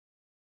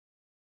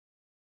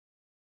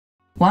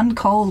One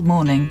cold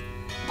morning,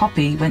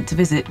 Poppy went to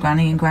visit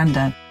Granny and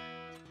Grandad.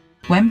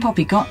 When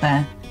Poppy got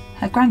there,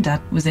 her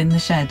Grandad was in the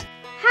shed.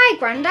 Hi,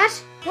 Grandad.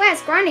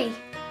 Where's Granny?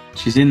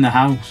 She's in the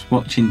house,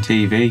 watching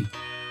TV.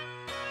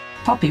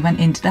 Poppy went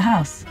into the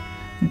house,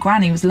 and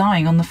Granny was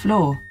lying on the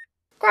floor.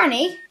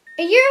 Granny,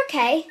 are you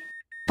okay?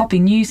 Poppy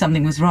knew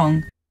something was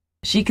wrong.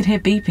 She could hear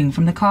beeping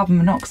from the carbon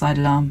monoxide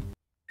alarm.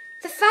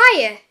 The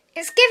fire!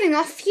 It's giving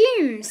off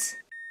fumes.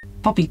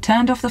 Poppy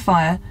turned off the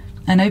fire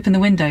and opened the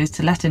windows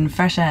to let in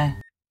fresh air.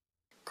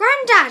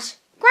 Grandad!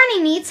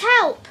 Granny needs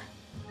help!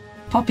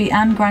 Poppy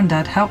and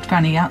Grandad helped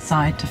Granny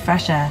outside to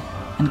fresh air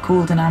and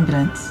called an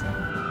ambulance.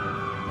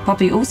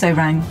 Poppy also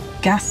rang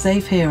Gas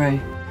Safe Hero.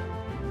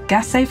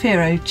 Gas Safe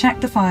Hero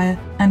checked the fire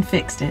and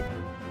fixed it.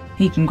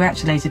 He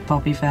congratulated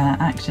Poppy for her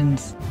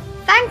actions.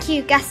 Thank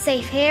you, Gas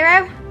Safe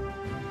Hero.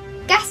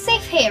 Gas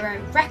Safe Hero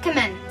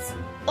recommends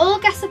all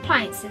gas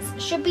appliances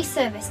should be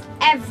serviced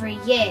every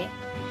year,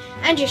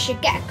 and you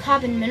should get a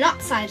carbon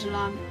monoxide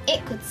alarm.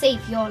 It could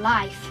save your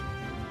life.